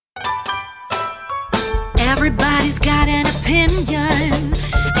Everybody's got an opinion.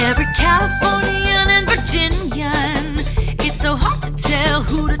 Every Californian and Virginian. It's so hard to tell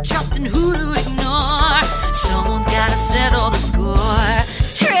who to trust and who to ignore. Someone's gotta settle the score.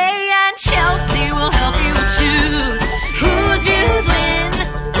 Trey and Chelsea will help you choose whose views win,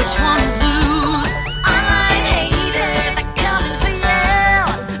 which ones lose. Online haters are coming for you.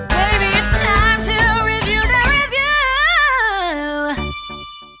 Baby, it's time to review the review.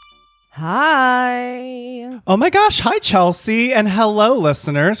 Hi. Oh my gosh. Hi, Chelsea. And hello,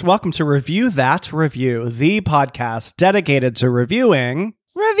 listeners. Welcome to Review That Review, the podcast dedicated to reviewing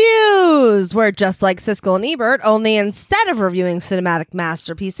Reviews, where just like Siskel and Ebert, only instead of reviewing cinematic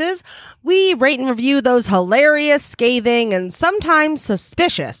masterpieces, we rate and review those hilarious, scathing, and sometimes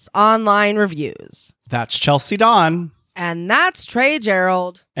suspicious online reviews. That's Chelsea Dawn. And that's Trey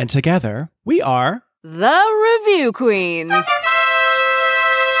Gerald. And together, we are The Review Queens.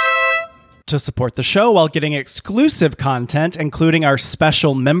 to support the show while getting exclusive content, including our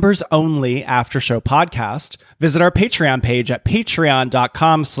special members-only after-show podcast. Visit our Patreon page at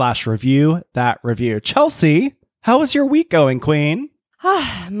patreon.com/review-that-review. Chelsea, how was your week going, Queen?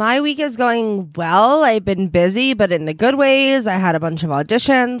 My week is going well. I've been busy, but in the good ways. I had a bunch of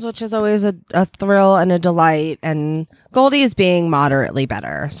auditions, which is always a thrill and a delight. And Goldie is being moderately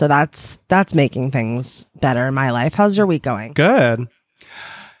better. So that's making things better in my life. How's your week going? Good.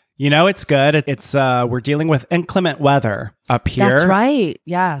 You know, it's good. It's we're dealing with inclement weather up here. That's right.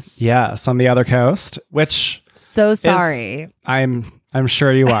 Yes. Yes, on the other coast, which So sorry. I'm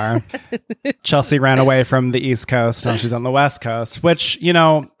sure you are. Chelsea ran away from the East Coast. Now she's on the West Coast, which, you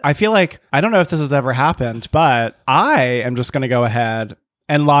know, I feel like, I don't know if this has ever happened, but I am just going to go ahead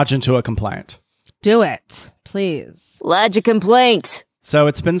and lodge into a complaint. Do it, please. Lodge a complaint. So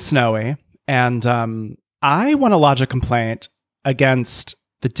it's been snowy, and I want to lodge a complaint against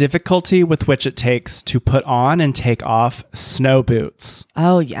the difficulty with which it takes to put on and take off snow boots.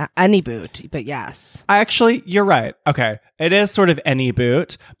 Oh, yeah. Any boot, but yes. Actually, you're right. Okay. It is sort of any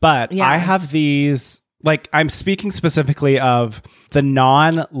boot, but Yes. I have these, like, I'm speaking specifically of the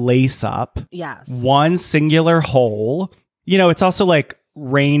non-lace up, Yes. one singular hole. You know, it's also like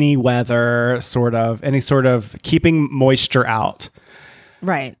rainy weather, sort of, any sort of keeping moisture out.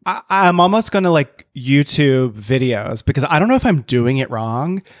 Right. I'm almost going to like YouTube videos because I don't know if I'm doing it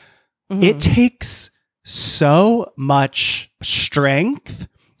wrong. Mhm. It takes so much strength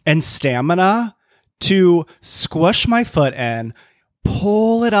and stamina to squish my foot in,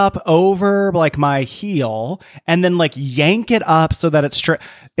 pull it up over like my heel, and then like yank it up so that it's straight.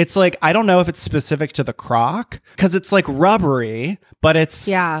 It's like, I don't know if it's specific to the Croc because it's like rubbery, but it's,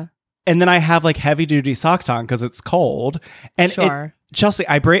 Yeah. And then I have like heavy duty socks on because it's cold. And Sure. Chelsea,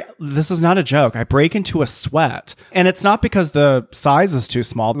 this is not a joke. I break into a sweat, and it's not because the size is too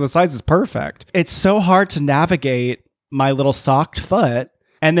small. The size is perfect. It's so hard to navigate my little socked foot,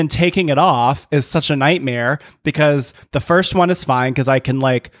 and then taking it off is such a nightmare because the first one is fine because I can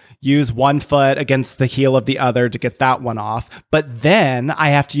like use one foot against the heel of the other to get that one off. But then I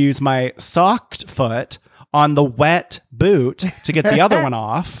have to use my socked foot on the wet boot to get the other one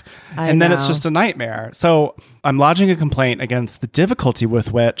off. And then it's just a nightmare. So I'm lodging a complaint against the difficulty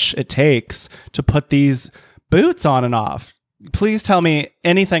with which it takes to put these boots on and off. Please tell me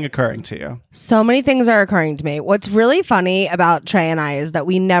anything occurring to you. So many things are occurring to me. What's really funny about Trey and I is that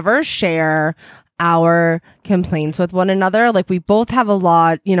we never share our complaints with one another. Like we both have a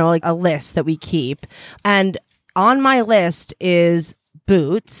lot, you know, like a list that we keep. And on my list is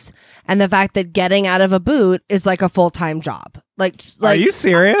boots, and the fact that getting out of a boot is like a full-time job. Like Are you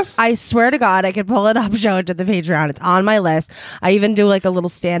serious? I swear to God, I could pull it up, show it to the Patreon. It's on my list. I even do like a little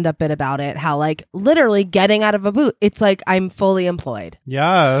stand-up bit about it, how like literally getting out of a boot, it's like I'm fully employed.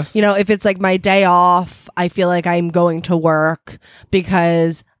 Yes. You know, if it's like my day off, I feel like I'm going to work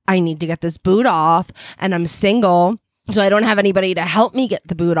because I need to get this boot off, and I'm single. So I don't have anybody to help me get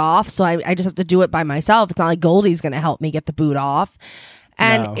the boot off. So I just have to do it by myself. It's not like Goldie's going to help me get the boot off.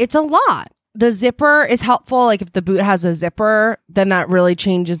 And No. it's a lot. The zipper is helpful. Like if the boot has a zipper, then that really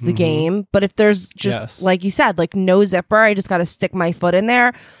changes the game. But if there's just, Yes. like you said, like no zipper, I just got to stick my foot in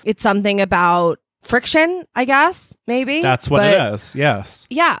there. It's something about friction, I guess, maybe. That's what But it is. Yes.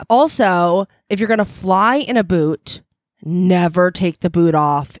 yeah. Also, if you're going to fly in a boot, never take the boot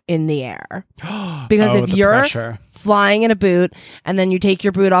off in the air. Because if the you're pressure. flying in a boot and then you take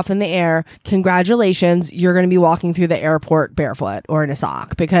your boot off in the air, congratulations, you're going to be walking through the airport barefoot or in a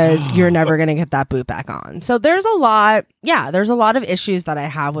sock because you're never going to get that boot back on. So there's a lot of issues that I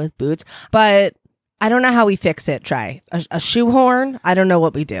have with boots, but I don't know how we fix it, Trey. A shoehorn? I don't know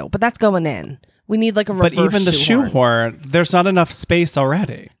what we do, but that's going in. We need like a reverse But even the shoehorn, there's not enough space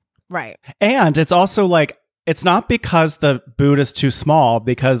already. Right. And it's also like, it's not because the boot is too small,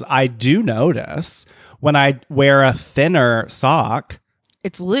 because I do notice when I wear a thinner sock,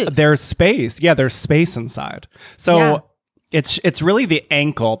 It's loose. there's space. Yeah, there's space inside. So Yeah. it's really the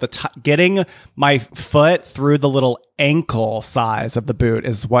ankle, getting my foot through the little ankle size of the boot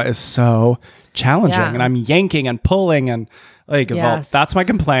is what is so challenging. Yeah. And I'm yanking and pulling and well, Yes. that's my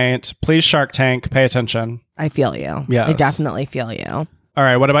complaint. Please, Shark Tank, pay attention. I feel you. Yes. I definitely feel you. All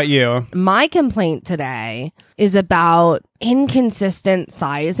right, what about you? My complaint today is about inconsistent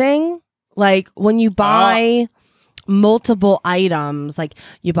sizing. Like when you buy multiple items, like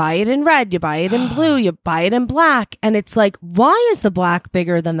you buy it in red, you buy it in blue, you buy it in black, and it's like, why is the black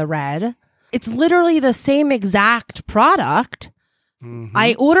bigger than the red? It's literally the same exact product.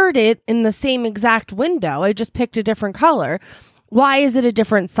 I ordered it in the same exact window. I just picked a different color. Why is it a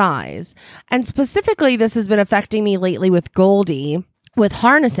different size? And specifically, this has been affecting me lately with Goldie, with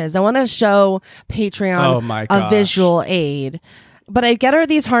harnesses. I want to show Patreon Oh my a gosh. visual aid. But I get her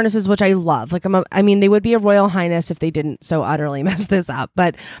these harnesses, which I love. Like, I mean, they would be a Royal Highness if they didn't so utterly mess this up.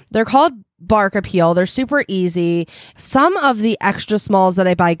 But they're called Bark Appeal. They're super easy. Some of the extra smalls that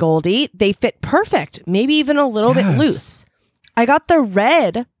I buy Goldie, they fit perfect, maybe even a little bit Yes. loose. I got the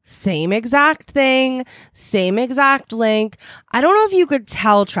red, same exact thing, same exact link. I don't know if you could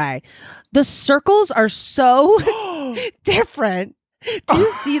tell, Trey. The circles are so different. Do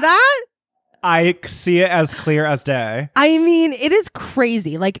you see that? I see it as clear as day. I mean, it is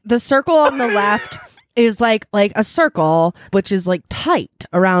crazy. Like the circle on the left is like a circle, which is like tight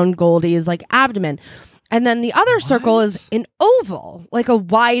around Goldie's like abdomen. And then the other circle is an oval, like a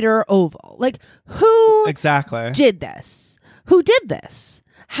wider oval. Like who Exactly. did this? Who did this?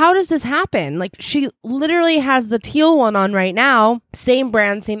 How does this happen? Like she literally has the teal one on right now, same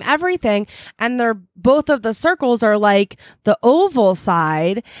brand, same everything, and they're both of the circles are like the oval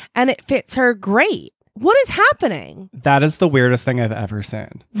side, and it fits her great. What is happening? That is the weirdest thing I've ever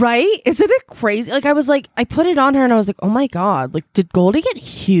seen. Right? Isn't it crazy? Like I put it on her and I was like, oh my God, like did Goldie get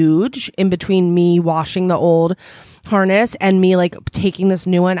huge in between me washing the old harness and me like taking this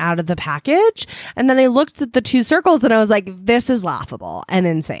new one out of the package? And then I looked at the two circles and I was like, this is laughable and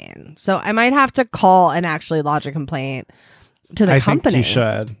insane. So I might have to call and actually lodge a complaint to the I company. think you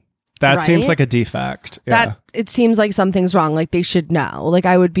should. That seems Right? like a defect. Yeah. That it seems like something's wrong. Like they should know. Like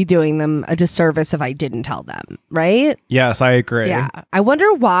I would be doing them a disservice if I didn't tell them. Right? Yes, I agree. Yeah. I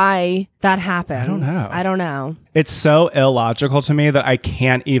wonder why that happens. I don't know. know. It's so illogical to me that I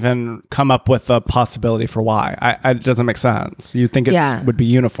can't even come up with a possibility for why. It doesn't make sense. You think it would be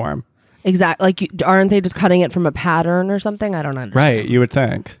uniform. Exactly. Like, aren't they just cutting it from a pattern or something? I don't understand. Right. You would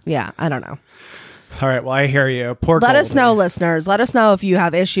think. Yeah. I don't know. All right. Well, I hear you. Poor Let us Goldie. know, listeners. Let us know if you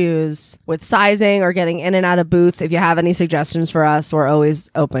have issues with sizing or getting in and out of boots. If you have any suggestions for us, we're always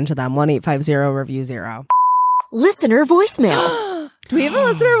open to them. 1-850-REVIEW-0. Listener voicemail. Do we have a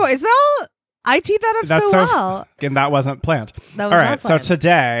listener voicemail? I teed that up That's so so well. And that wasn't planned. That was All not right. So planned.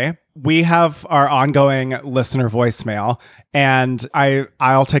 today we have our ongoing listener voicemail, and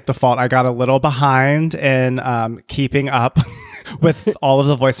I'll take the fault. I got a little behind in keeping up with all of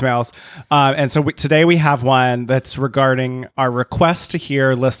the voicemails, and so today we have one that's regarding our request to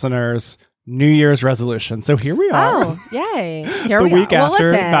hear listeners' New Year's resolution. So here we are. Oh, yay. Here the we week go. Well,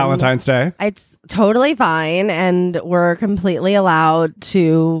 after listen, Valentine's Day. It's totally fine, and we're completely allowed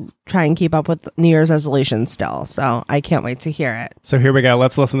to try and keep up with New Year's resolutions still. So I can't wait to hear it. So here we go.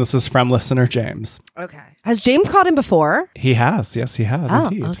 Let's listen. This is from listener James. Okay. Has James called in before? He has. Yes, he has. Oh,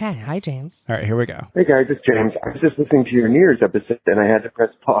 Indeed. okay. Hi, James. All right, here we go. Hey guys, it's James. I was just listening to your New Year's episode and I had to press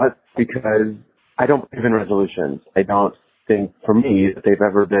pause because I don't believe in resolutions. I don't think, for me, that they've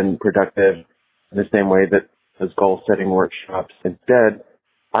ever been productive in the same way that those goal-setting workshops. Instead,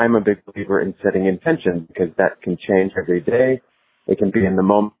 I'm a big believer in setting intentions because that can change every day. It can be in the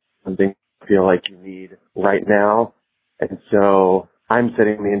moment, something you feel like you need right now. And so I'm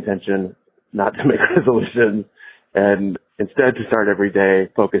setting the intention not to make resolutions and instead to start every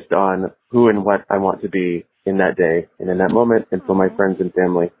day focused on who and what I want to be in that day and in that moment and for my friends and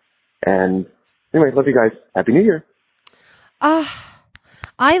family. And anyway, love you guys. Happy New Year.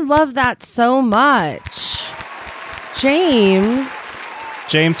 I love that so much. James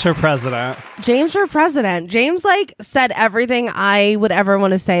For president. James for president. James like said everything I would ever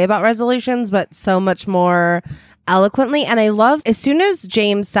want to say about resolutions, but so much more eloquently. And I love, as soon as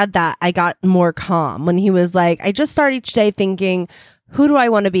James said that, I got more calm when he was like, I just start each day thinking, who do I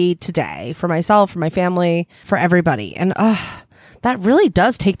want to be today for myself, for my family, for everybody? And that really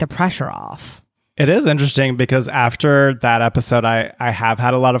does take the pressure off. It is interesting because after that episode, I have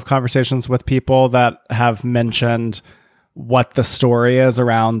had a lot of conversations with people that have mentioned what the story is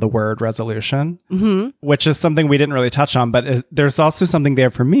around the word resolution, which is something we didn't really touch on, but there's also something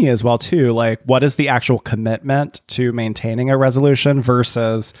there for me as well too. Like, what is the actual commitment to maintaining a resolution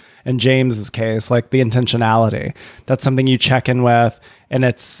versus, in James's case, like the intentionality? That's something you check in with, and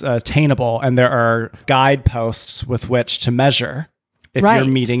it's attainable, and there are guideposts with which to measure if Right.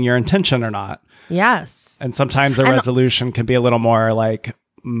 you're meeting your intention or not. Yes. And sometimes a resolution can be a little more like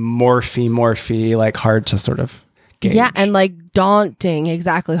morphy, like hard to sort of gauge. Yeah, and like daunting,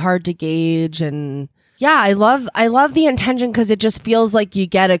 exactly, hard to gauge. And yeah, I love the intention because it just feels like you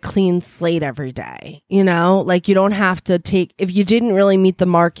get a clean slate every day. You know, like you don't have to take, if you didn't really meet the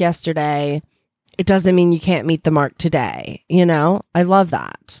mark yesterday, it doesn't mean you can't meet the mark today. You know, I love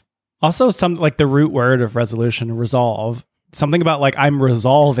that. Also, some like the root word of resolution, resolve. Something about like I'm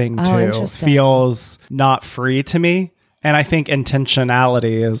resolving to interesting. feels not free to me. And I think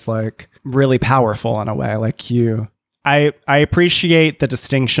intentionality is like really powerful in a way. Like I appreciate the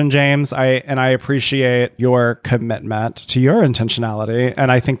distinction, James. I appreciate your commitment to your intentionality. And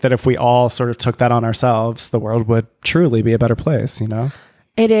I think that if we all sort of took that on ourselves, the world would truly be a better place, you know?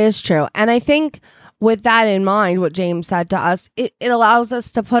 It is true. And I think with that in mind, what James said to us, it allows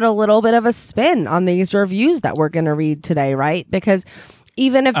us to put a little bit of a spin on these reviews that we're going to read today, right? Because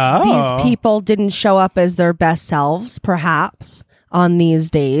even if these people didn't show up as their best selves, perhaps on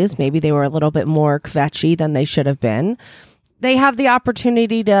these days, maybe they were a little bit more kvetchy than they should have been, they have the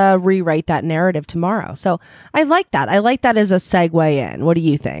opportunity to rewrite that narrative tomorrow. So I like that. I like that as a segue in. What do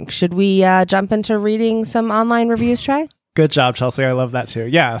you think? Should we jump into reading some online reviews, Trey? Good job, Chelsea. I love that too.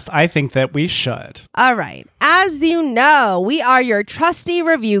 Yes, I think that we should. All right. As you know, we are your trusty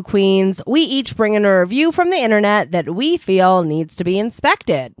review queens. We each bring in a review from the internet that we feel needs to be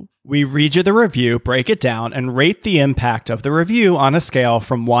inspected. We read you the review, break it down, and rate the impact of the review on a scale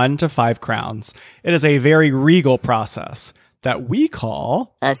from 1 to 5 crowns. It is a very regal process that we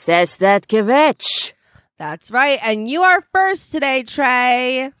call Assess that kvetch. That's right. And you are first today,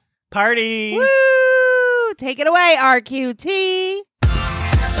 Trey. Party. Woo! Take it away, RQT.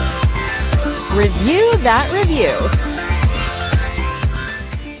 Review that review.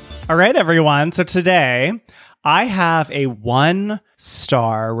 All right, everyone. So today I have a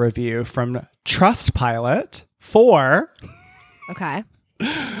 1-star review from Trustpilot for... Okay.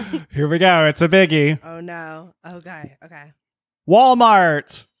 Here we go. It's a biggie. Oh, no. Okay.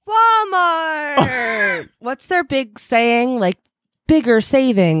 Walmart. Walmart. What's their big saying? Like bigger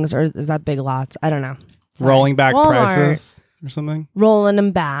savings, or is that big lots? I don't know. Sorry. Rolling back Walmart. prices or something. Rolling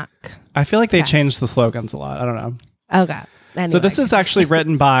them back. I feel like they Okay. changed the slogans a lot. I don't know. Okay. Anyway. So this is actually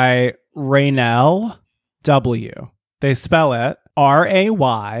written by Raynell W. They spell it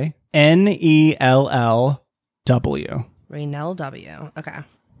RAYNELLW. Raynell W. Okay.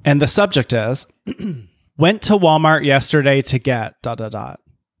 And the subject is went to Walmart yesterday to get ...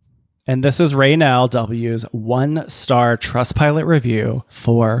 And this is Raynell W's 1-star Trustpilot review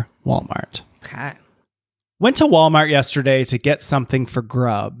for Walmart. Okay. Went to Walmart yesterday to get something for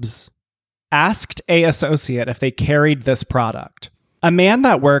Grubs. Asked a associate if they carried this product. A man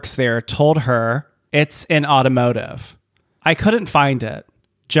that works there told her it's in automotive. I couldn't find it.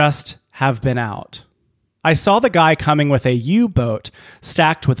 Just have been out. I saw the guy coming with a U-boat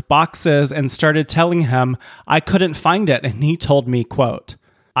stacked with boxes and started telling him I couldn't find it, and he told me, quote,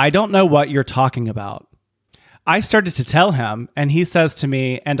 I don't know what you're talking about. I started to tell him, and he says to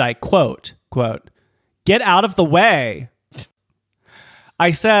me, and I quote, get out of the way. I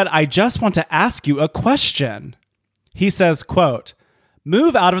said, I just want to ask you a question. He says, quote,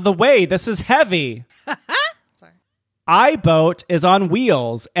 move out of the way. This is heavy. iBoat is on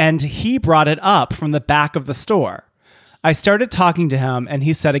wheels, and he brought it up from the back of the store. I started talking to him, and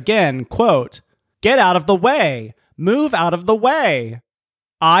he said again, quote, get out of the way. Move out of the way.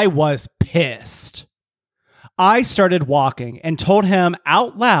 I was pissed. I started walking and told him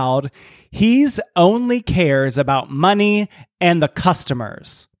out loud he's only cares about money and the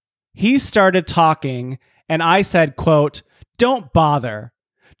customers. He started talking, and I said, quote, don't bother.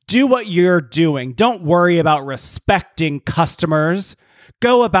 Do what you're doing. Don't worry about respecting customers.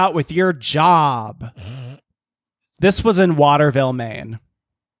 Go about with your job. This was in Waterville, Maine.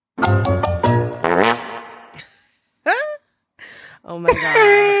 Oh my God.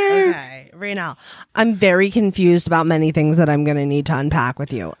 Okay. Raynell, I'm very confused about many things that I'm going to need to unpack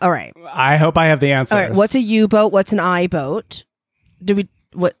with you. All right. I hope I have the answers. All right. What's a U-boat? What's an iBoat?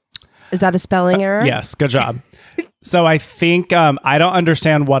 What is that a spelling error? Yes. Good job. So I think I don't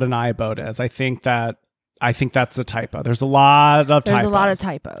understand what an iBoat is. I think that's a typo. There's a lot of typos. There's a lot of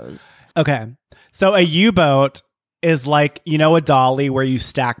typos. Okay. So a U-boat is like, you know, a dolly where you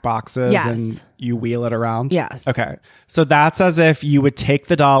stack boxes Yes. and you wheel it around? Yes. Okay. So that's as if you would take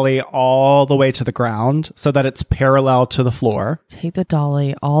the dolly all the way to the ground so that it's parallel to the floor. Take the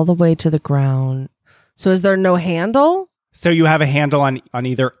dolly all the way to the ground. So is there no handle? So you have a handle on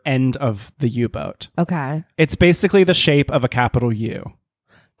either end of the U-boat. Okay. It's basically the shape of a capital U.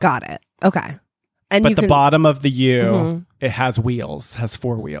 Got it. Okay. And But you the can- bottom of the U, Mhm. it has wheels, has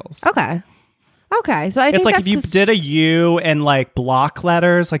 4 wheels. Okay. Okay. So I think It's like that's if you just- did a U in like block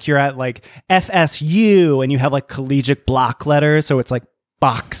letters, like you're at like FSU and you have like collegiate block letters, so it's like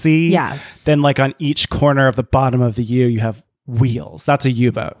boxy. Yes. Then like on each corner of the bottom of the U, you have wheels. That's a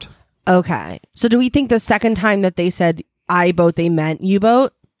U-boat. Okay. So do we think the second time that they said I-boat, they meant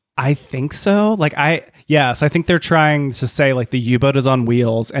U-boat? I think so. Yes, I think they're trying to say like the U-boat is on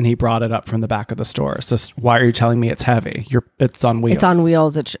wheels and he brought it up from the back of the store. So why are you telling me it's heavy? It's on wheels. It's on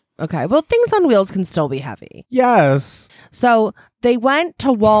wheels. Okay. Well, things on wheels can still be heavy. Yes. So they went to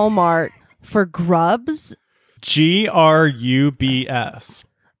Walmart for grubs. GRUBS.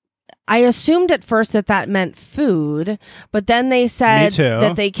 I assumed at first that meant food, but then they said Me too.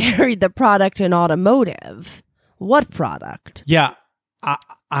 that they carried the product in automotive. What product? Yeah.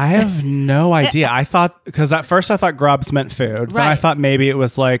 I have no idea. I thought, because at first I thought grubs meant food. Then I Right. thought maybe it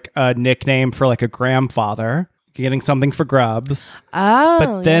was like a nickname for like a grandfather getting something for grubs. Oh,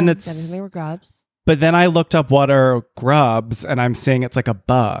 But then yeah, it's- they were grubs. But then I looked up what are grubs and I'm seeing it's like a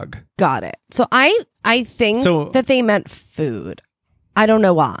bug. Got it. So I think So- that they meant food. I don't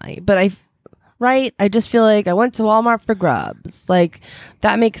know why, but right? I just feel like I went to Walmart for grubs. Like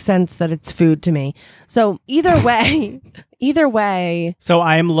that makes sense that it's food to me. So either way, So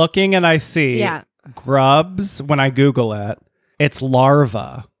I'm looking and I see yeah. grubs when I Google it. It's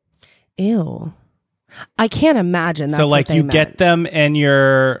larva. Ew. I can't imagine that. So like you get them in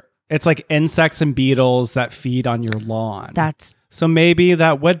it's like insects and beetles that feed on your lawn. So maybe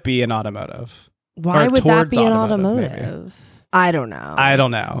that would be an automotive. Why or would that towards be an automotive, automotive? maybe. I don't know. I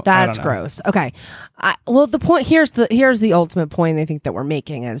don't know. That's I don't know. gross. Okay. Well, the point here's the ultimate point I think that we're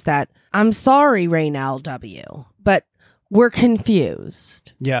making is that I'm sorry, Raynell W, but we're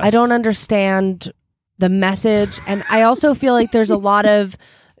confused. Yes. I don't understand the message, and I also feel like there's a lot of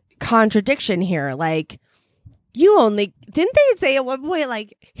contradiction here. Like, didn't they say at one point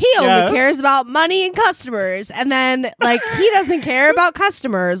like he only Yes. cares about money and customers, and then like he doesn't care about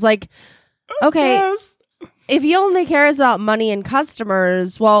customers? Like, okay. Yes. If he only cares about money and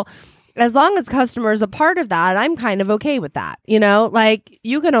customers, well, as long as customers are part of that, I'm kind of okay with that. You know, like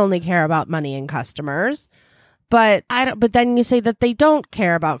you can only care about money and customers, but but then you say that they don't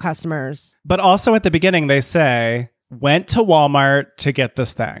care about customers. But also at the beginning, they say, went to Walmart to get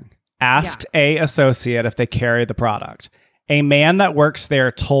this thing. Asked a associate if they carry the product. A man that works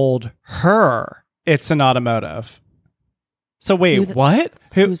there told her it's an automotive. So wait, what?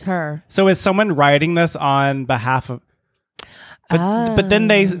 Who's her? So is someone writing this on behalf of? But then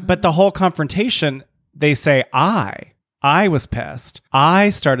but the whole confrontation, they say I was pissed. I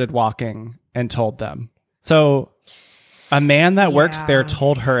started walking and told them. So a man that works there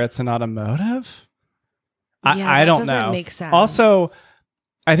told her it's an automotive. I don't doesn't know. Make sense. Also,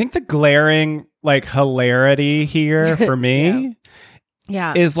 I think the glaring like hilarity here for me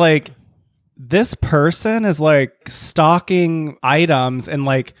yeah. is like this person is like stocking items and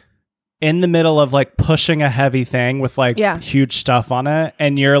like in the middle of like pushing a heavy thing with like huge stuff on it,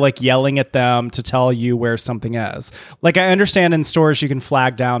 and you're like yelling at them to tell you where something is. Like I understand in stores you can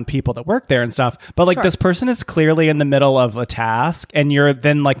flag down people that work there and stuff, but like this person is clearly in the middle of a task and you're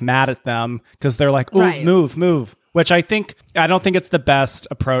then like mad at them because they're like, "Ooh, move." Which I don't think it's the best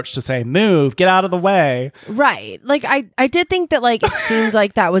approach to say, move, get out of the way. Right. Like I did think that like it seemed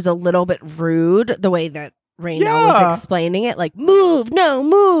like that was a little bit rude the way that Raynell was explaining it. Like, move, no,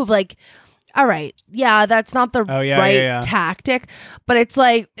 move. Like, all right. Yeah, that's not the right tactic. But it's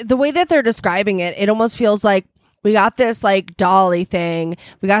like the way that they're describing it, it almost feels like we got this like dolly thing.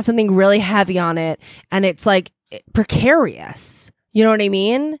 We got something really heavy on it. And it's like precarious. You know what I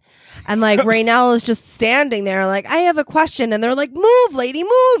mean? And like Raynell is just standing there like, I have a question. And they're like, move, lady,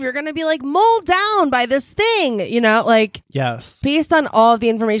 move. You're going to be like mulled down by this thing. You know, like, yes. Based on all of the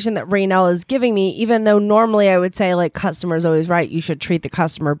information that Raynell is giving me, even though normally I would say like customer's always right, you should treat the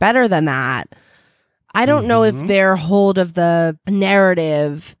customer better than that. I don't know if their hold of the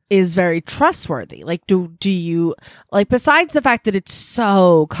narrative is very trustworthy. Like, do you like, besides the fact that it's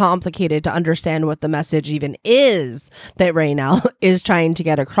so complicated to understand what the message even is that Raynell is trying to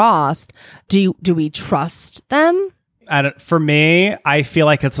get across, do we trust them? For me, I feel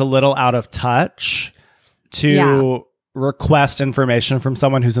like it's a little out of touch to request information from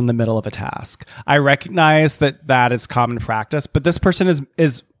someone who's in the middle of a task. I recognize that is common practice, but this person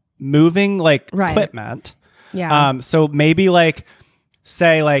is moving like Right. equipment. Yeah. So maybe like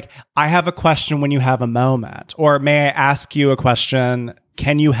say like, I have a question when you have a moment, or may I ask you a question?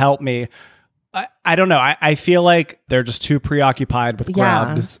 Can you help me? I don't know. I feel like they're just too preoccupied with Yeah.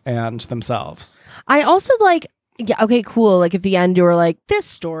 grubs and themselves. I also like, yeah, okay, cool. Like at the end, you were like, this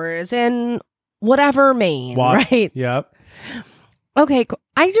store is in whatever Maine, What? right? Yep. Okay, cool.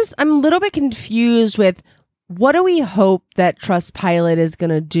 I'm a little bit confused with what do we hope that Trustpilot is going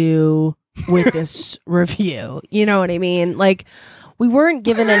to do with this review? You know what I mean? Like, we weren't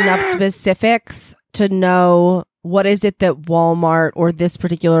given enough specifics to know what is it that Walmart or this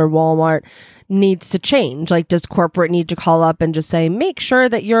particular Walmart needs to change. Like, does corporate need to call up and just say, make sure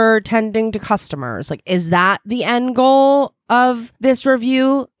that you're tending to customers? Like, is that the end goal of this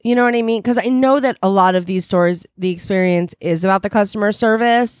review? You know what I mean? Because I know that a lot of these stores, the experience is about the customer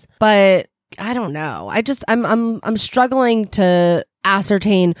service, but I don't know. I'm struggling to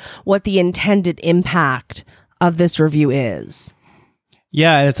ascertain what the intended impact of this review is.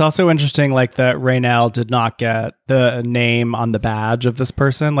 Yeah, and it's also interesting, like that Raynell did not get the name on the badge of this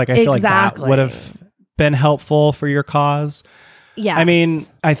person. Like, I feel like that Exactly. would have been helpful for your cause. Yeah. I mean,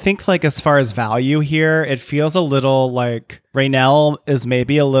 I think like as far as value here, it feels a little like Raynell is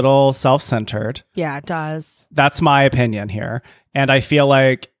maybe a little self-centered. yeah, it does. That's my opinion here. And I feel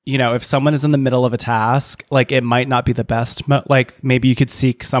like, you know, if someone is in the middle of a task, like it might not be the best. Like maybe you could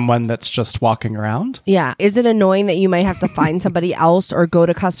seek someone that's just walking around. Yeah. Is it annoying that you might have to find somebody else or go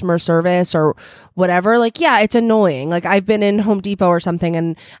to customer service or whatever? Like, yeah, it's annoying. Like, I've been in Home Depot or something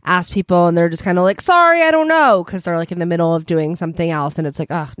and asked people and they're just kind of like, sorry, I don't know. Because they're like in the middle of doing something else. And it's like,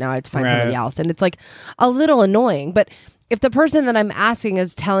 oh, now I have to find somebody Right. else. And it's like a little annoying. But if the person that I'm asking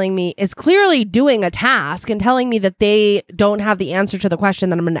is telling me, is clearly doing a task and telling me that they don't have the answer to the question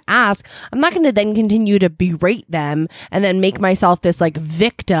that I'm going to ask, I'm not going to then continue to berate them and then make myself this like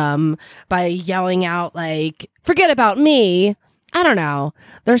victim by yelling out like, forget about me. I don't know.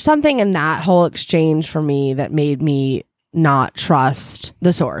 There's something in that whole exchange for me that made me not trust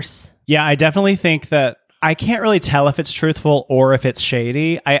the source. Yeah, I definitely think that I can't really tell if it's truthful or if it's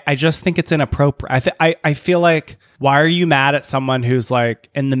shady. I just think it's inappropriate. I feel like, why are you mad at someone who's like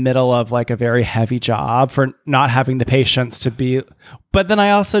in the middle of like a very heavy job for not having the patience to be? But then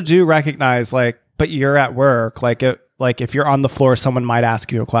I also do recognize like, but you're at work. Like if you're on the floor, someone might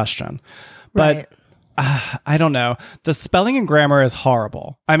ask you a question. But Right. I don't know. The spelling and grammar is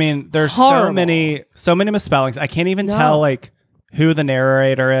horrible. I mean, there's Horrible. so many misspellings. I can't even No. tell like who the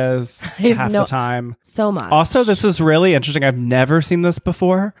narrator is have half no- the time. So much. Also, this is really interesting. I've never seen this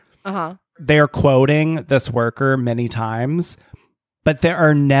before. Uh-huh. They are quoting this worker many times, but there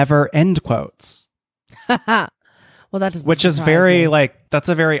are never end quotes, Well, that doesn't which is surprise very me. like, that's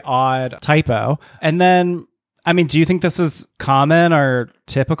a very odd typo. And then, I mean, do you think this is common or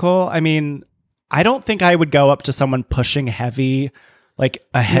typical? I mean, I don't think I would go up to someone pushing heavy, like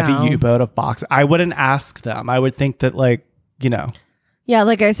a heavy No. U-boat of boxes. I wouldn't ask them. I would think that like, you know, Yeah,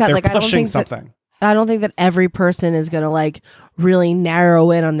 like I said, they're like I don't pushing think that something. I don't think that every person is going to like really narrow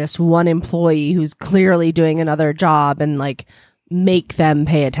in on this one employee who's clearly doing another job and like make them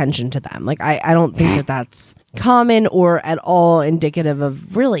pay attention to them. Like, I don't think that that's common or at all indicative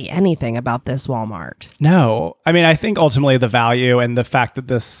of really anything about this Walmart. No, I mean, I think ultimately the value and the fact that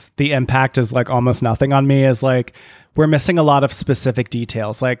the impact is like almost nothing on me is like, we're missing a lot of specific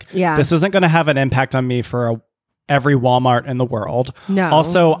details. Like, Yeah. this isn't going to have an impact on me for every Walmart in the world. No.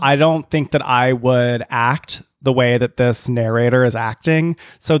 Also, I don't think that I would act the way that this narrator is acting.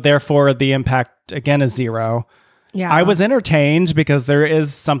 So therefore, the impact again is zero. Yeah. I was entertained because there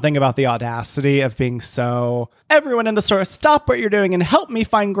is something about the audacity of being so, everyone in the store, stop what you're doing and help me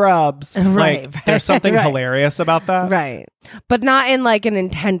find grubs. Right, Like, right, there's something right. hilarious about that. Right. But not in like an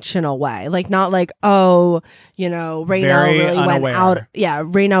intentional way. Like not like, oh, you know, Raynell Very really went unaware. out. Yeah,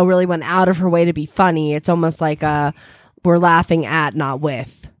 Raynell really went out of her way to be funny. It's almost like we're laughing at, not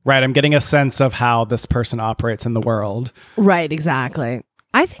with. Right. I'm getting a sense of how this person operates in the world. Right, exactly.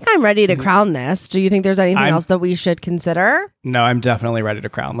 I think I'm ready to crown this. Do you think there's anything I'm- else that we should consider? No, I'm definitely ready to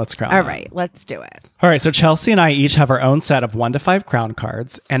crown. Let's crown. All it. right, let's do it. All right. So Chelsea and I each have our own set of 1 to 5 crown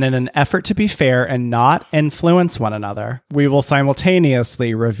cards. And in an effort to be fair and not influence one another, we will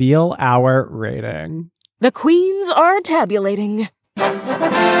simultaneously reveal our rating. The queens are tabulating.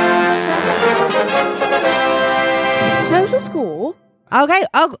 Total score. Okay.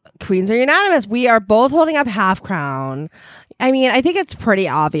 Oh, queens are unanimous. We are both holding up half crown. I mean, I think it's pretty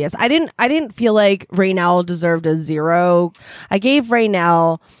obvious. I didn't feel like Raynell deserved a 0. I gave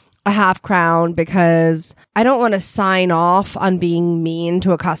Raynell a half crown because I don't want to sign off on being mean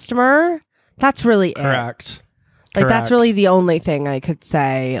to a customer. That's really it. Correct. Like, that's really the only thing I could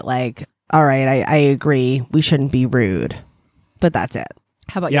say. Like, all right, I agree. We shouldn't be rude. But that's it.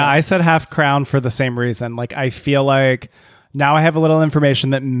 How about you? Yeah, I said half crown for the same reason. Like, I feel like now I have a little information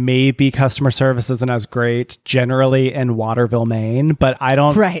that maybe customer service isn't as great generally in Waterville, Maine, but I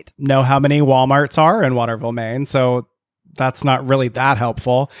don't know how many Walmarts are in Waterville, Maine. So that's not really that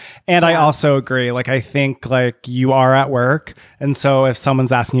helpful. And I also agree. Like, I think like you are at work. And so if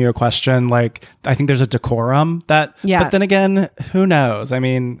someone's asking you a question, like, I think there's a decorum that, but then again, who knows? I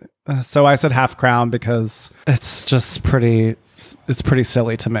mean, so I said half crown because it's just pretty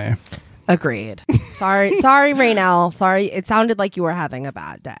silly to me. Agreed. Sorry, Raynell. Sorry. It sounded like you were having a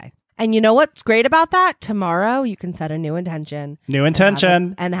bad day. And you know what's great about that? Tomorrow you can set a new intention.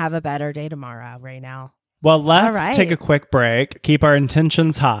 And have a better day tomorrow, Raynell. Well, let's take a quick break, keep our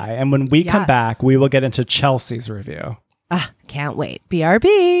intentions high, and when we come back, we will get into Chelsea's review. Can't wait.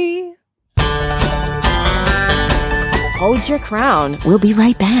 BRB. Hold your crown. We'll be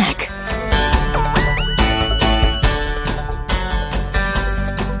right back.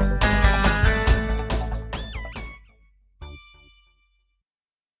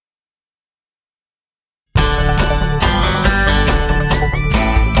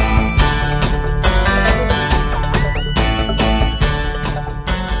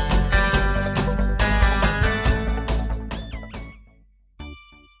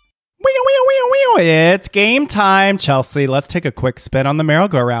 It's game time, Chelsea. Let's take a quick spin on the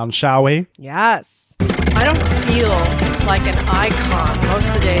merry-go-round, shall we? Yes. I don't feel like an icon.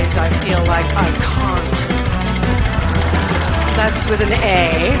 Most of the days I feel like I can't. That's with an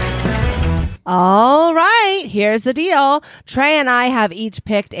A. All right, here's the deal. Trey and I have each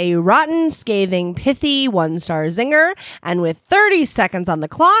picked a rotten, scathing, pithy, one-star zinger, and with 30 seconds on the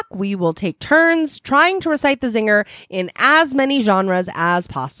clock, we will take turns trying to recite the zinger in as many genres as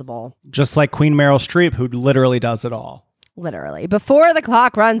possible. Just like Queen Meryl Streep, who literally does it all. Literally. Before the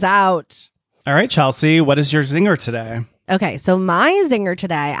clock runs out. All right, Chelsea, what is your zinger today? Okay, so my zinger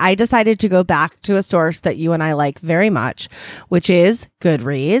today, I decided to go back to a source that you and I like very much, which is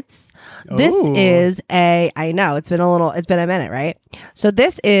Goodreads. This is I know, it's been a minute, right? So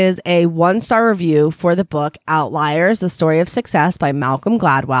this is a 1-star review for the book Outliers, The Story of Success by Malcolm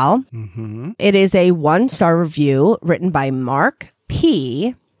Gladwell. Mm-hmm. It is a 1-star review written by Mark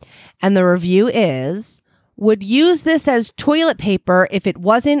P. And the review is, would use this as toilet paper if it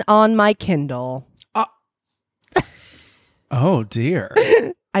wasn't on my Kindle. Oh, dear.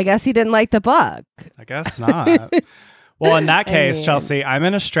 I guess he didn't like the book. I guess not. Well, in that case, Chelsea, I'm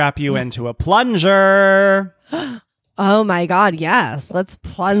going to strap you into a plunger. Oh, my God. Yes. Let's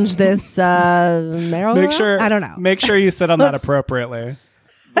plunge this marijuana. I don't know. Make sure you sit on that appropriately.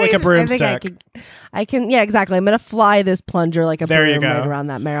 Like a broomstick. I can. Yeah, exactly. I'm going to fly this plunger like a broom right around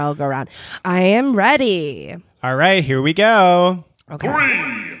that merry-go-round. I am ready. All right. Here we go. Okay.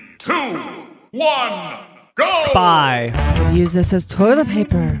 3, 2, 1. Go! Spy. Would use this as toilet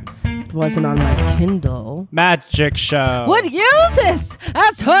paper. It wasn't on my Kindle. Magic show. Would use this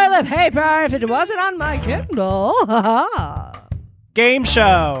as toilet paper if it wasn't on my Kindle. Game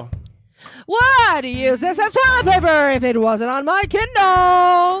show. Would use this as toilet paper if it wasn't on my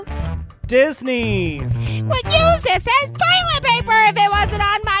Kindle. Disney. Would use this as toilet paper if it wasn't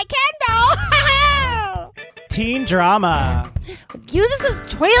on my Kindle. Teen drama. Use this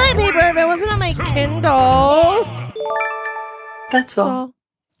as toilet paper if it wasn't on my Kindle. That's all.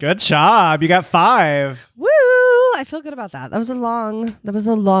 Good job. You got 5. Woo! I feel good about that. That was a long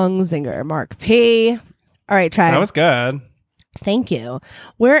zinger. Mark P. All right, Trey. That was good. Thank you.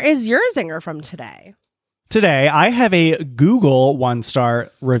 Where is your zinger from today? Today, I have a Google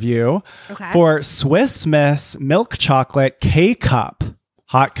 1-star review for Swiss Miss Milk Chocolate K-Cup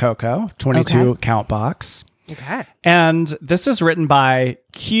Hot Cocoa, 22 count box. Okay. And this is written by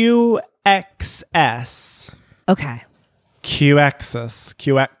QXS. Okay. QXS.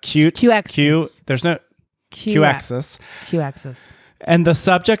 There's no QXS. QXS. And the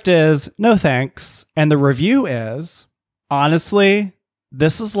subject is no thanks. And the review is, honestly,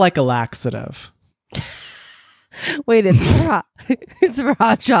 this is like a laxative. Wait, it's for hot, it's for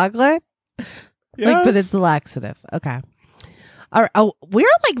hot chocolate? Yes. But it's a laxative. Okay. All right. Oh, we're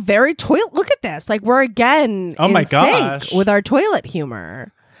like very toilet. Look at this. Like we're again in sync with our toilet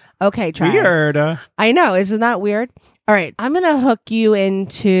humor. Okay, Trey. Weird. I know. Isn't that weird? All right. I'm going to hook you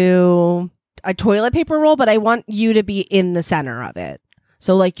into a toilet paper roll, but I want you to be in the center of it.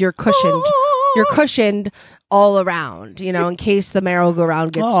 So like you're cushioned all around, you know, in case the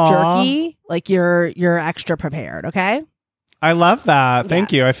merry-go-round gets jerky, like you're extra prepared. Okay. I love that.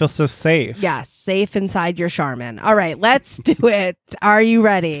 Thank you. Yes. I feel so safe. Yes, safe inside your Charmin. All right, let's do it. Are you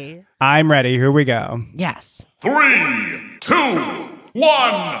ready? I'm ready. Here we go. Yes. 3, 2,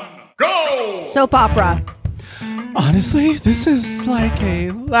 1, go! Soap opera. Honestly, this is like a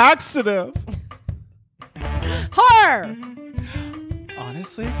laxative. Horror.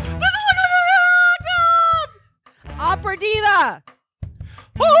 Honestly, this is like a laxative. Opera diva.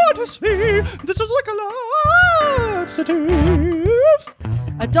 Honestly, this is like a laxative.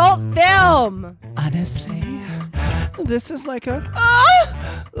 Adult film. Honestly, this is like a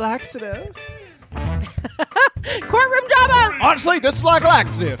laxative. Courtroom drama. Honestly, this is like a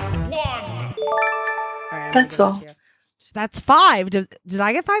laxative. 1. That's all. That's 5. Did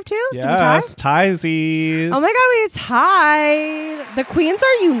I get 5 too? Did we tie? Yes, Tiesies. Oh my god, we tied. The queens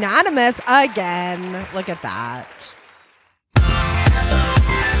are unanimous again. Look at that.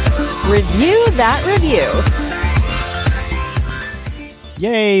 Review that review.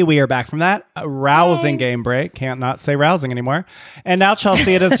 Yay, we are back from that rousing game break. Can't not say rousing anymore. And now,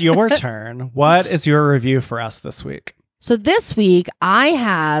 Chelsea, it is your turn. What is your review for us this week? So this week, I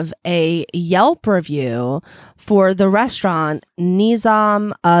have a Yelp review for the restaurant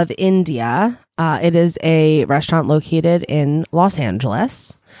Nizam of India. It is a restaurant located in Los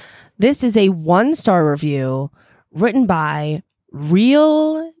Angeles. This is a 1-star review written by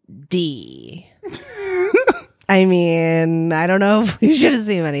Real D. I mean, I don't know if we should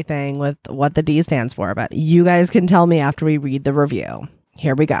assume anything with what the D stands for, but you guys can tell me after we read the review.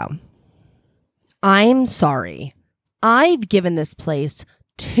 Here we go. I'm sorry. I've given this place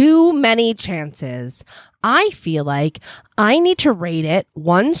too many chances. I feel like I need to rate it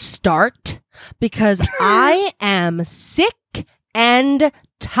 1 start because I am sick and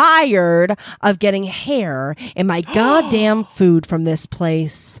tired of getting hair in my goddamn food from this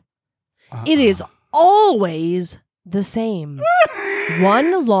place. It is always the same.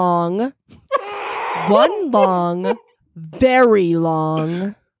 One long, very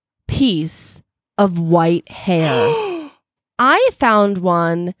long piece of white hair. I found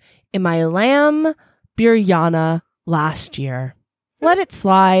one in my lamb biryani last year. Let it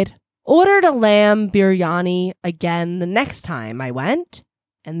slide. Ordered a lamb biryani again the next time I went.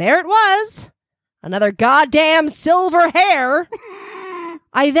 And there it was. Another goddamn silver hair.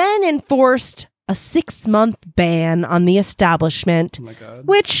 I then enforced a 6-month ban on the establishment, Oh my God.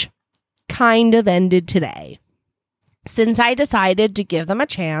 which kind of ended today. Since I decided to give them a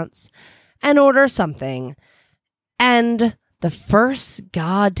chance and order something. And the first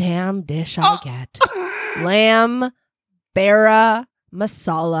goddamn dish I get, lamb bara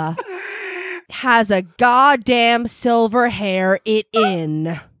masala, has a goddamn silver hair it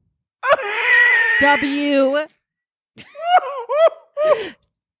in. WTF?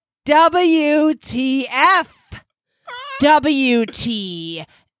 WTMF?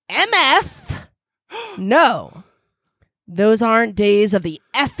 No. Those aren't days of the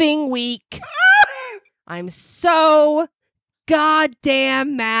effing week. I'm so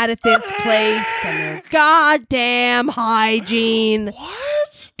goddamn mad at this place and their goddamn hygiene.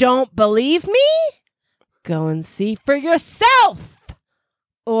 What? Don't believe me? Go and see for yourself.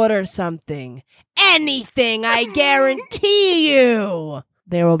 Order something. Anything, I guarantee you.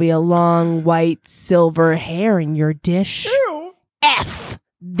 There will be a long white silver hair in your dish. Ew. F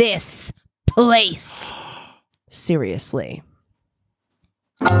this place. Seriously.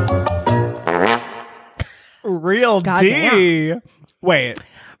 Real D. Goddamn. Wait,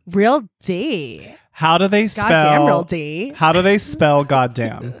 Real D. how do they spell? Goddamn real D. How do they spell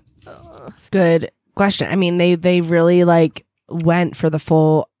goddamn? Good question. I mean, they really like went for the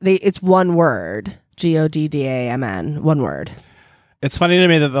full. It's one word. GODDAMN. One word. It's funny to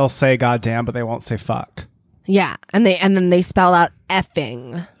me that they'll say goddamn, but they won't say fuck. Yeah, and then they spell out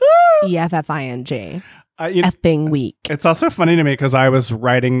effing. EFFING. Effing week. It's also funny to me because I was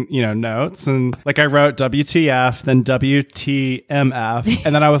writing, notes and like I wrote WTF, then WTMF,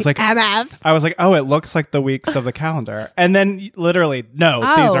 and then I was like, MF. oh, it looks like the weeks of the calendar, and then literally, no,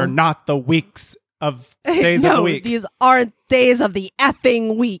 these are not the weeks of days of the week. These aren't days of the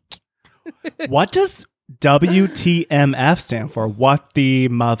effing week. What does WTMF stand for? What the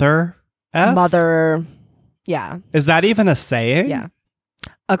mother F? Mother. Yeah. Is that even a saying? Yeah.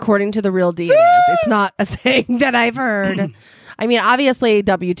 According to the Real D, it is. It's not a saying that I've heard. I mean, obviously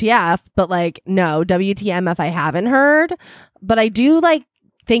WTF, but like, no, WTMF I haven't heard, but I do like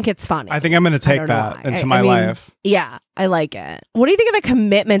think it's funny. I think I'm going to take don't know that why. into I my mean, life. Yeah, I like it. What do you think of the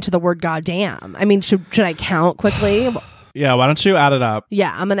commitment to the word goddamn? I mean, should I count quickly? Yeah, why don't you add it up?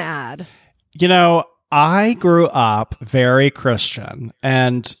 Yeah, I'm going to add. I grew up very Christian,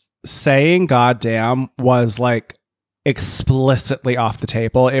 and saying goddamn was like explicitly off the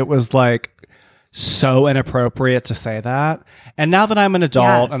table. It was like so inappropriate to say that. And now that I'm an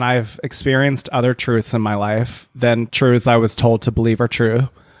adult Yes. and I've experienced other truths in my life than truths I was told to believe are true,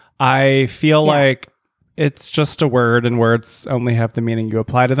 I feel like it's just a word, and words only have the meaning you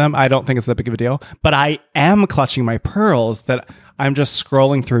apply to them. I don't think it's that big of a deal. But I am clutching my pearls that I'm just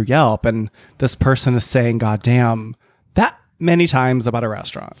scrolling through Yelp and this person is saying, God damn, that many times about a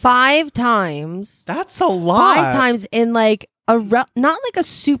restaurant. 5 times. That's a lot. 5 times in like not like a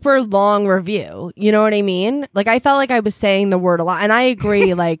super long review. You know what I mean? Like I felt like I was saying the word a lot. And I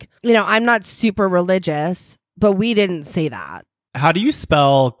agree, like, you know, I'm not super religious, but we didn't say that. How do you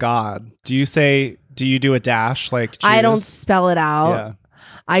spell God? Do you do a dash like Jews? I don't spell it out. Yeah.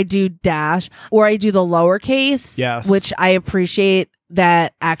 I do dash, or I do the lowercase, Yes. which I appreciate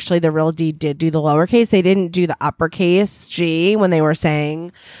that actually the Real D did do the lowercase. They didn't do the uppercase G when they were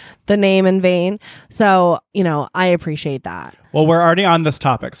saying the name in vain. So, you know, I appreciate that. Well, we're already on this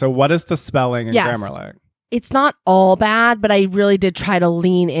topic. So what is the spelling and Yes. grammar like? It's not all bad, but I really did try to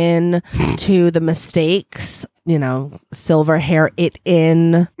lean in to the mistakes, you know, silver hair it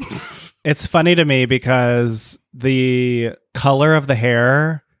in. It's funny to me because the color of the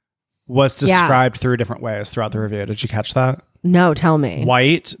hair was described 3 different ways throughout the review. Did you catch that? No, tell me.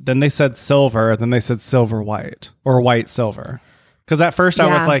 White, then they said silver, then they said silver white or white silver. Because at first I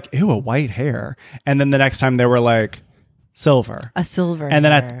was Yeah. like, ew, a white hair. And then the next time they were like, silver. A silver And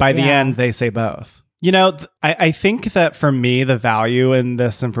then hair. by the Yeah. end, they say both. You know, I think that for me, the value in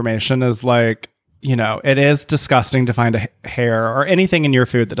this information is like, you know, it is disgusting to find a hair or anything in your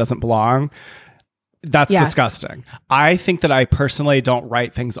food that doesn't belong. That's Yes. disgusting. I think that I personally don't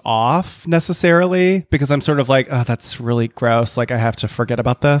write things off necessarily because I'm sort of like, oh, that's really gross. Like I have to forget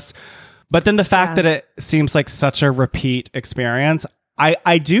about this. But then the fact that it seems like such a repeat experience,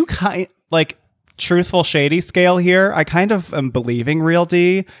 I do kind like truthful shady scale here. I kind of am believing Real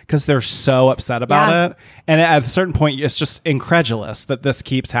D because they're so upset about it. And at a certain point, it's just incredulous that this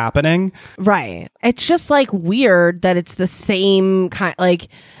keeps happening. Right. It's just like weird that it's the same kind. Like,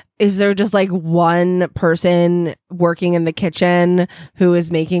 is there just like one person working in the kitchen who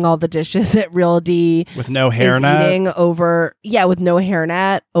is making all the dishes that Real D With no is hairnet. eating over? Yeah, with no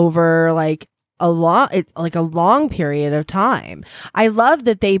hairnet over like a long period of time. I love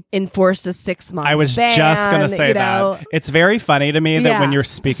that they enforced a 6-month. I was ban, just going to say you that. know? It's very funny to me that when Yeah. you're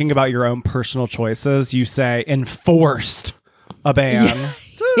speaking about your own personal choices, you say enforced a ban.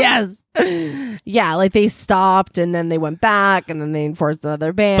 Yes. Yeah, like they stopped and then they went back and then they enforced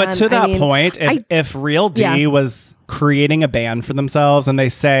another ban. But to that point, if Real D Yeah. was creating a ban for themselves and they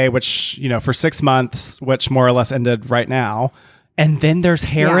say, which, you know, for 6 months, which more or less ended right now, and then there's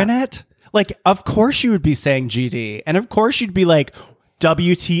hair Yeah. in it, like, of course you would be saying GD. And of course you'd be like,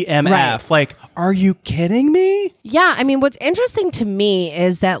 WTMF. Right. Like, are you kidding me? Yeah, I mean, what's interesting to me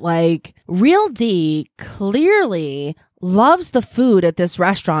is that like Real D clearly loves the food at this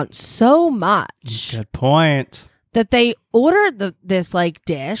restaurant so much Good point. that they ordered this like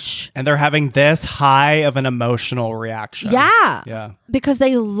dish. And they're having this high of an emotional reaction. Yeah. Yeah. Because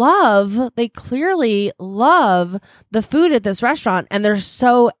they clearly love the food at this restaurant and they're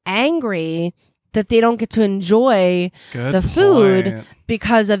so angry that they don't get to enjoy Good the food point.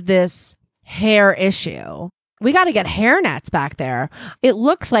 because of this hair issue. We got to get hairnets back there. It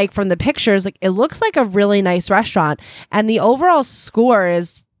looks like from the pictures, like it looks like a really nice restaurant and the overall score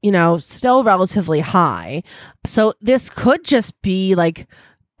is, you know, still relatively high. So this could just be like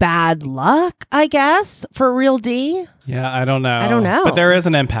bad luck, I guess, for Real D. Yeah, I don't know. I don't know. But there is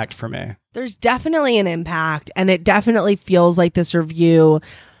an impact for me. There's definitely an impact and it definitely feels like this review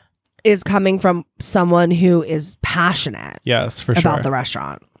is coming from someone who is passionate Yes, for sure. about the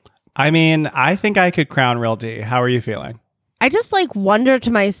restaurant. I mean, I think I could crown Real D. How are you feeling? I just like wonder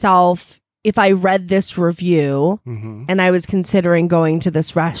to myself if I read this review Mm-hmm. and I was considering going to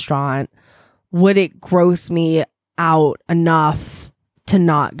this restaurant, would it gross me out enough to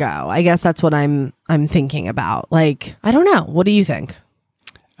not go? I guess that's what I'm thinking about. Like, I don't know. What do you think?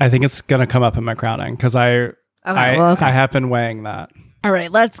 I think it's going to come up in my crowning because I have been weighing that. All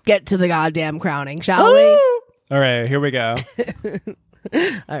right, let's get to the goddamn crowning, shall we? All right, here we go.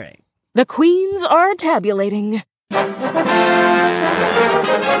 All right. The queens are tabulating.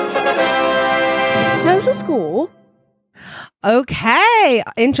 Total score. Okay,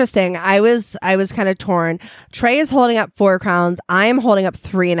 interesting. I was kind of torn. Trey is holding up 4 crowns. I am holding up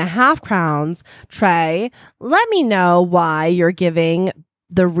 3.5 crowns. Trey, let me know why you're giving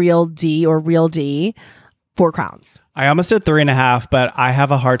the Real D or Real D 4 crowns. I almost did 3.5, but I have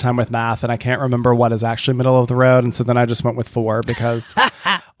a hard time with math and I can't remember what is actually middle of the road. And so then I just went with 4 because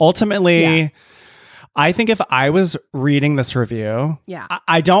ultimately I think if I was reading this review, Yeah.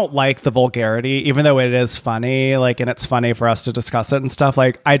 I don't like the vulgarity, even though it is funny, like, and it's funny for us to discuss it and stuff.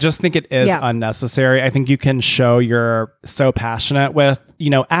 Like, I just think it is unnecessary. I think you can show you're so passionate with,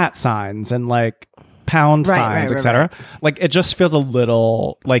 at signs and like pound signs, etc. Like, it just feels a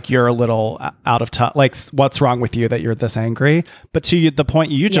little like you're a little out of touch. Like, what's wrong with you that you're this angry? But to the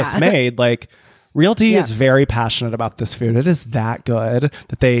point you just made, like, Real D is very passionate about this food. It is that good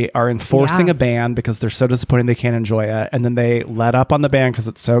that they are enforcing a ban because they're so disappointed they can't enjoy it. And then they let up on the ban because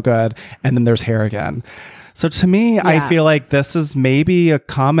it's so good. And then there's hair again. So to me, I feel like this is maybe a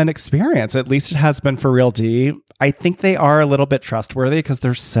common experience. At least it has been for Real D. I think they are a little bit trustworthy because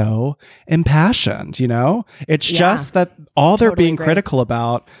they're so impassioned, It's just that all they're being critical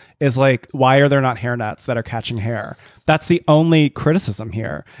about is like, why are there not hairnets that are catching hair? That's the only criticism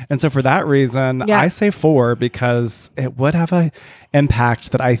here. And so for that reason, I say 4 because it would have an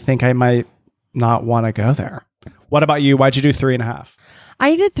impact that I think I might not want to go there. What about you? Why'd you do 3.5?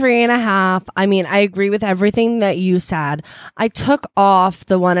 I did 3.5. I mean, I agree with everything that you said. I took off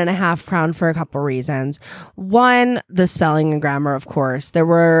the 1.5 crown for a couple reasons. One, the spelling and grammar, of course. There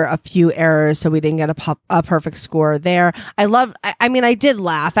were a few errors, so we didn't get a perfect score there. I did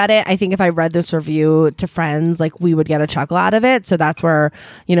laugh at it. I think if I read this review to friends, like, we would get a chuckle out of it. So that's where,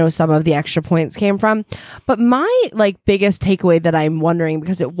 some of the extra points came from. But my, biggest takeaway that I'm wondering,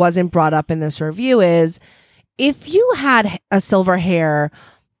 because it wasn't brought up in this review, is if you had a silver hair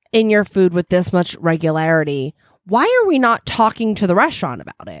in your food with this much regularity, why are we not talking to the restaurant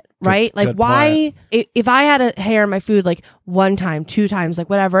about it? Right? Like, why, if I had a hair in my food, like 1 time, 2 times,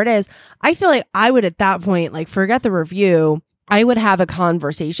 like whatever it is, I feel like I would at that point, like, forget the review. I would have a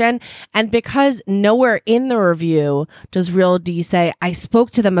conversation. And because nowhere in the review does Real D say, I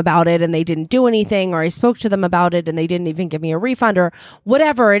spoke to them about it and they didn't do anything, or I spoke to them about it and they didn't even give me a refund, or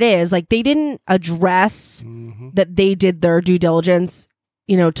whatever it is, like, they didn't address that they did their due diligence,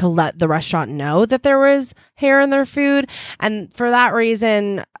 to let the restaurant know that there was hair in their food. And for that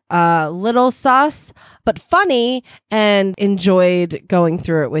reason, little sus, but funny, and enjoyed going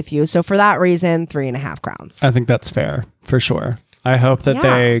through it with you. So for that reason, 3.5 crowns. I think that's fair, for sure. I hope that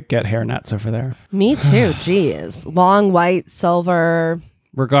they get hairnets over there. Me too. Geez. Long, white, silver.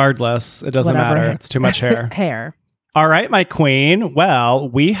 Regardless, it doesn't matter. It's too much hair. Hair. All right, my queen. Well,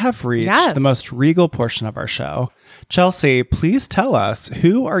 we have reached the most regal portion of our show. Chelsea, please tell us,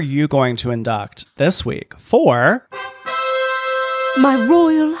 who are you going to induct this week for My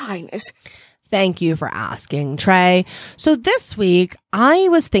Royal Highness? Thank you for asking, Trey. So this week, I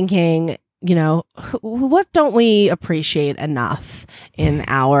was thinking, what don't we appreciate enough in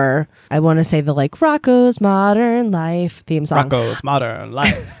our, I want to say, the Rocco's Modern Life theme song. Rocco's Modern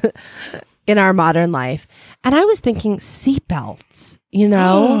Life. In our modern life. And I was thinking seatbelts,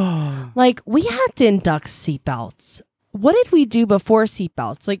 like, we had to induct seatbelts. What did we do before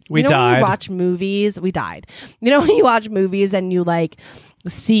seatbelts? Like, we died. When you watch movies, we died. When you watch movies and you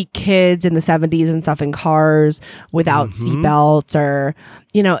see kids in the 70s and stuff in cars without seatbelts, or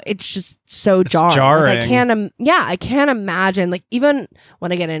it's just so jarring. Like, I can't imagine, like, even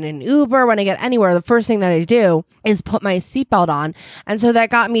when I get in an Uber, when I get anywhere, the first thing that I do is put my seatbelt on. And so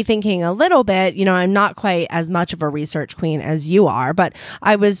that got me thinking a little bit. I'm not quite as much of a research queen as you are, but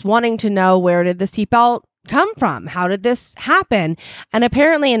I was wanting to know, where did the seatbelt come from? How did this happen? And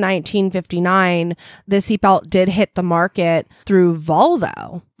apparently in 1959, the seatbelt did hit the market through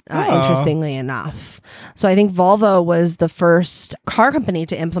Volvo, interestingly enough. So I think Volvo was the first car company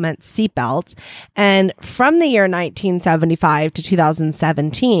to implement seatbelts. And from the year 1975 to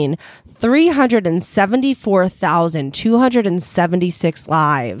 2017, 374,276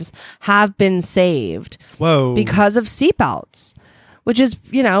 lives have been saved because of seatbelts, which is,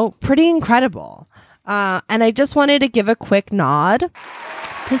 pretty incredible. And I just wanted to give a quick nod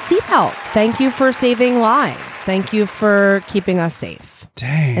to seatbelts. Thank you for saving lives. Thank you for keeping us safe.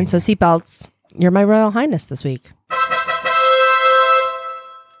 Dang. And so seatbelts, you're my Royal Highness this week.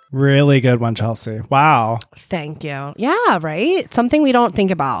 Really good one, Chelsea. Wow. Thank you. Yeah, right? Something we don't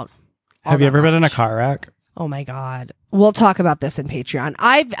think about. Have you ever been in a car wreck? Oh my God. We'll talk about this in Patreon.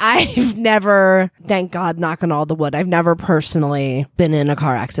 I've never, thank God, knock on all the wood, I've never personally been in a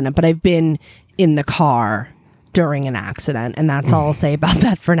car accident, but I've been in the car during an accident. And that's all I'll say about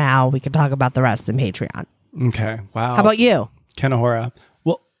that for now. We can talk about the rest in Patreon. Okay. Wow. How about you? Kanahora.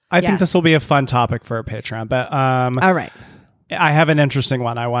 Well, I think this will be a fun topic for a Patreon, but all right. I have an interesting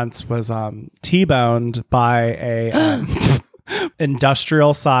one. I once was T-boned by a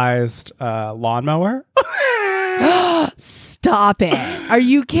industrial sized lawnmower. Stop it. Are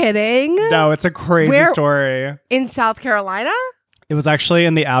you kidding? No, it's a crazy story. In South Carolina? It was actually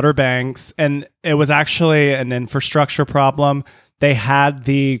in the Outer Banks, and it was actually an infrastructure problem. They had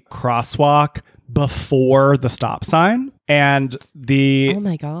the crosswalk before the stop sign, and Oh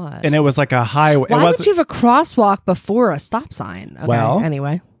my God. and it was like a highway. Why would you have a crosswalk before a stop sign? Okay, Well,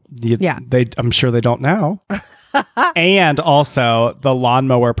 anyway. Yeah, I'm sure they don't now. And also, the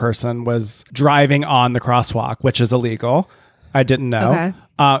lawnmower person was driving on the crosswalk, which is illegal. I didn't know.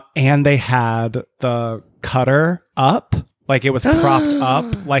 Okay. And they had the cutter up, like it was propped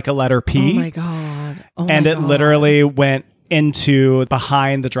up like a letter P. Oh my God. Oh And my it God. literally went into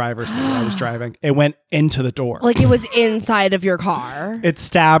behind the driver's seat. I was driving. It went into the door. Like it was inside of your car. It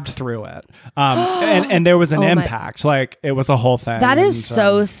stabbed through it. And there was an Oh my- impact. Like it was a whole thing. That is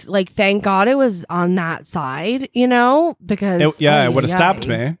And, so, like, thank God it was on that side, you know, because. it would have stabbed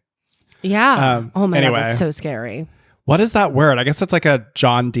me. Yeah. Oh my anyway. God, that's so scary. What is that word? I guess it's like a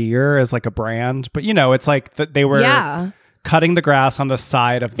John Deere is like a brand, but it's like that they were cutting the grass on the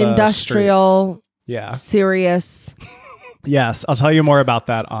side of the Industrial, streets. Yeah. serious. Yes. I'll tell you more about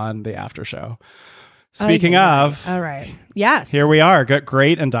that on the after show. Speaking Okay. of, All right. Yes. here we are.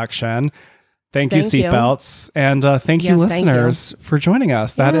 Great induction. Thank you, Thank you. seatbelts. And thank you, Yes, thank you. listeners, for joining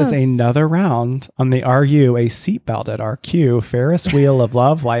us. That is Yes. another round on the Are You a Seatbelted RQ Ferris Wheel of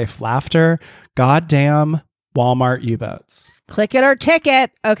Love, Life, Laughter, Goddamn Walmart U-Boats. Click it or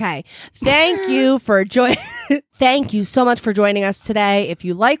ticket. Okay. Thank you for Thank you so much for joining us today. If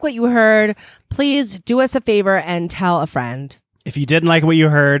you like what you heard, please do us a favor and tell a friend. If you didn't like what you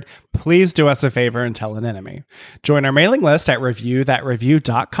heard, please do us a favor and tell an enemy. Join our mailing list at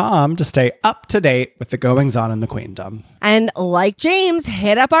reviewthatreview.com to stay up to date with the goings on in the queendom. And like James,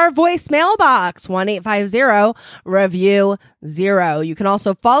 hit up our voicemail box, 1-850-REVIEW-0. You can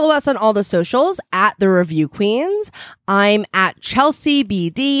also follow us on all the socials at The Review Queens. I'm at Chelsea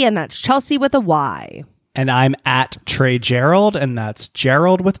BD, and that's Chelsea with a Y. And I'm at Trey Gerald, and that's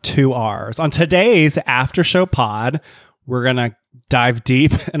Gerald with 2 R's. On today's after show pod, we're going to dive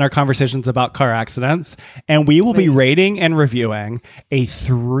deep in our conversations about car accidents, and we will be rating and reviewing a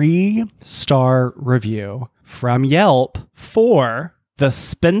 3-star review from Yelp for the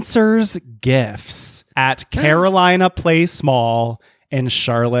Spencer's Gifts at Carolina Place Mall in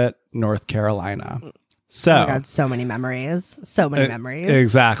Charlotte, North Carolina. So, Oh my God, so many memories. So many memories.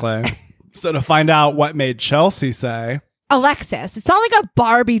 Exactly. So to find out what made Chelsea say, Alexis, it's not like a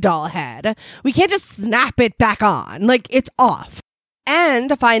Barbie doll head. We can't just snap it back on. Like, it's off. And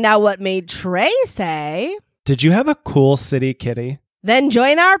to find out what made Trey say, did you have a cool city kitty? then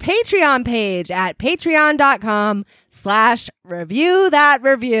join our Patreon page at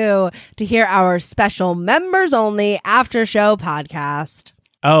patreon.com/reviewthatreview to hear our special members only after show podcast.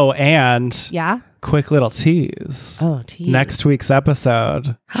 Oh, and Yeah? quick little tease. Oh, tease. Next week's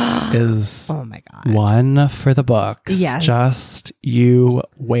episode is Oh my God. one for the books. Yes. Just you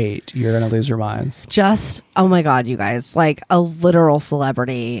wait. You're going to lose your minds. Just, oh my God, you guys, like a literal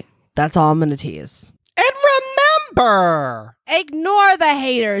celebrity. That's all I'm going to tease. And remember, Ignore the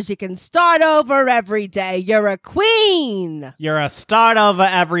haters. You can start over every day. You're a queen. you're a start of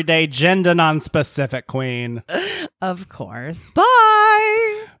a everyday gender non-specific queen. Of course.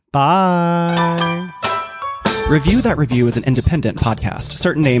 Bye. Bye. Review That Review is an independent podcast.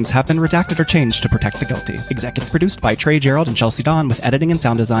 Certain names have been redacted or changed to protect the guilty. Executive produced by Trey Gerald and Chelsea Dawn, with editing and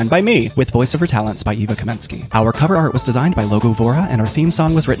sound design by me, with voiceover talents by Eva Kamensky. Our cover art was designed by Logo Vora, and our theme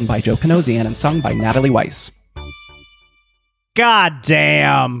song was written by Joe Panosian and sung by Natalie Weiss. God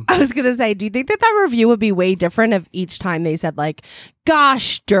damn. I was going to say, do you think that review would be way different if each time they said, like,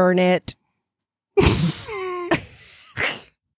 gosh darn it?